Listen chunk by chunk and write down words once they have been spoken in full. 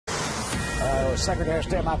Secretary of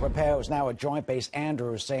State Pompeo is now at Joint Base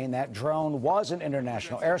Andrews saying that drone was in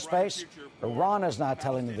international airspace. Iran is not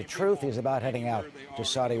telling them the truth. He's about heading out to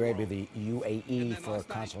Saudi Arabia, the UAE, for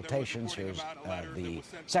consultations. Here's the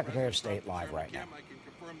Secretary of State live right now. I can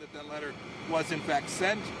confirm that that letter was in fact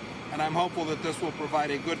sent, and I'm hopeful that this will provide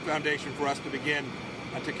a good foundation for us to begin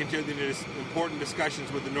to continue these important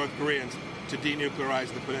discussions with the North Koreans to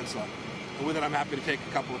denuclearize the peninsula. And with it, I'm happy to take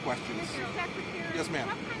a couple of questions. Mr. Secretary, yes, ma'am.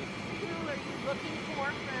 What kind of signal are you looking for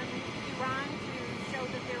from Iran to show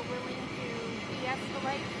that they're willing to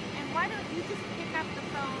de-escalate? And why don't you just pick up the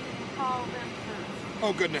phone and call them first?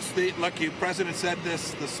 Oh, goodness. The President said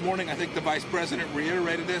this morning. I think the Vice President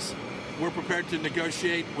reiterated this. We're prepared to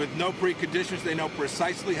negotiate with no preconditions. They know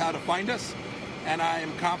precisely how to find us. And I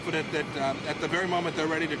am confident that at the very moment they're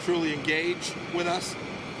ready to truly engage with us,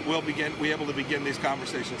 we'll be able to begin these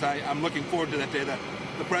conversations. I'm looking forward to that day.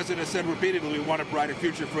 The President has said repeatedly we want a brighter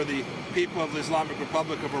future for the people of the Islamic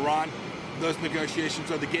Republic of Iran. Those negotiations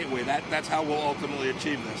are the gateway. That's how we'll ultimately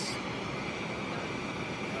achieve this.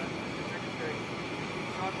 Secretary,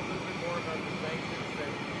 talk a little bit more about the sanctions that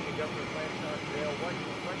the government plans to unveil. What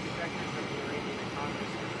sectors of the Iranian economy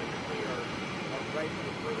specifically are ripe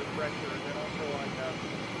for further pressure? And then also on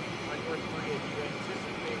North Korea, do you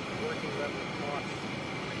anticipate working level talks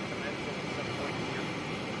commencing at some point here?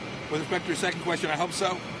 With respect to your second question, I hope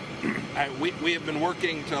so. We have been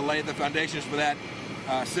working to lay the foundations for that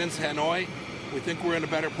since Hanoi. We think we're in a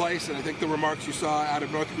better place, and I think the remarks you saw out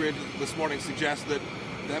of North Korea this morning suggest that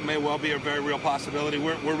that may well be a very real possibility.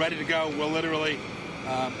 We're ready to go. We're literally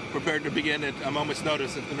prepared to begin at a moment's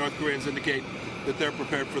notice if the North Koreans indicate that they're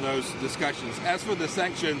prepared for those discussions. As for the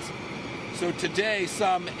sanctions, so today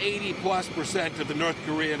some 80+% of the North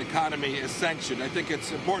Korean economy is sanctioned. I think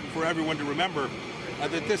it's important for everyone to remember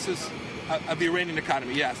that this is of the Iranian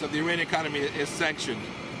economy. Yes, of the Iranian economy is sanctioned.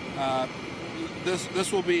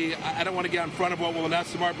 This will be, I don't want to get in front of what we'll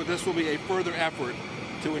announce tomorrow, but this will be a further effort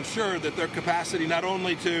to ensure that their capacity not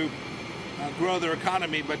only to grow their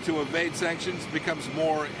economy but to evade sanctions becomes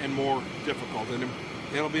more and more difficult. And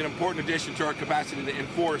it'll be an important addition to our capacity to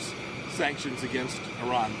enforce sanctions against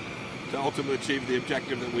Iran to ultimately achieve the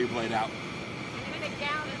objective that we've laid out. And if it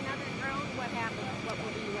down another drone, what happens? What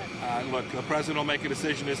will the U.S. do? Look, the President will make a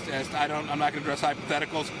decision as I'm not going to address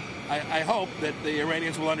hypotheticals. I hope that the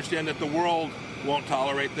Iranians will understand that the world won't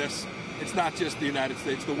tolerate this. It's not just the United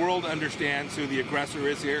States. The world understands who the aggressor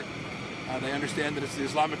is here. They understand that it's the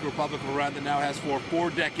Islamic Republic of Iran that now has for 4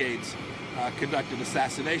 decades conducted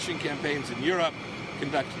assassination campaigns in Europe,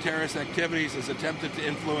 conducted terrorist activities, has attempted to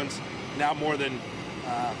influence now more than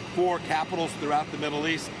 4 capitals throughout the Middle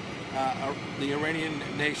East. The Iranian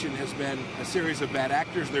nation has been a series of bad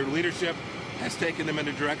actors. Their leadership has taken them in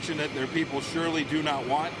a direction that their people surely do not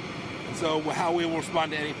want. And so how we will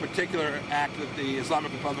respond to any particular act that the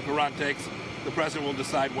Islamic Republic of Iran takes, the President will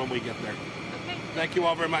decide when we get there. Okay. Thank you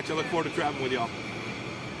all very much. I look forward to traveling with you all.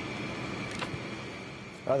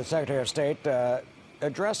 The Secretary of State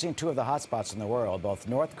addressing 2 of the hotspots in the world, both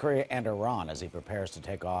North Korea and Iran, as he prepares to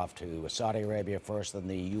take off to Saudi Arabia first, then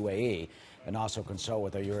the UAE, and also consult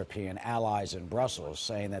with our European allies in Brussels,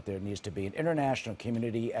 saying that there needs to be an international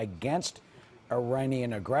community against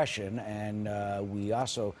Iranian aggression. And we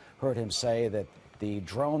also heard him say that the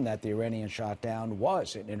drone that the Iranians shot down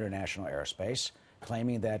was in international airspace,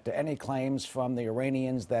 claiming that any claims from the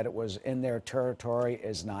Iranians that it was in their territory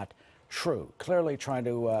is not true. Clearly trying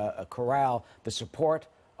to corral the support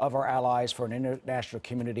of our allies for an international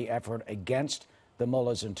community effort against the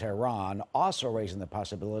mullahs in Tehran, also raising the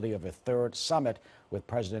possibility of a 3rd summit with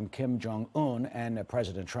President Kim Jong-un and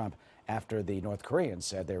President Trump after the North Koreans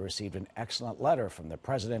said they received an excellent letter from the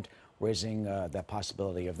president raising the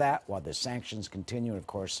possibility of that while the sanctions continue. And of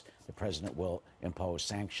course, the president will impose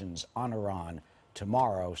sanctions on Iran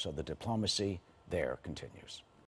tomorrow, so the diplomacy there continues.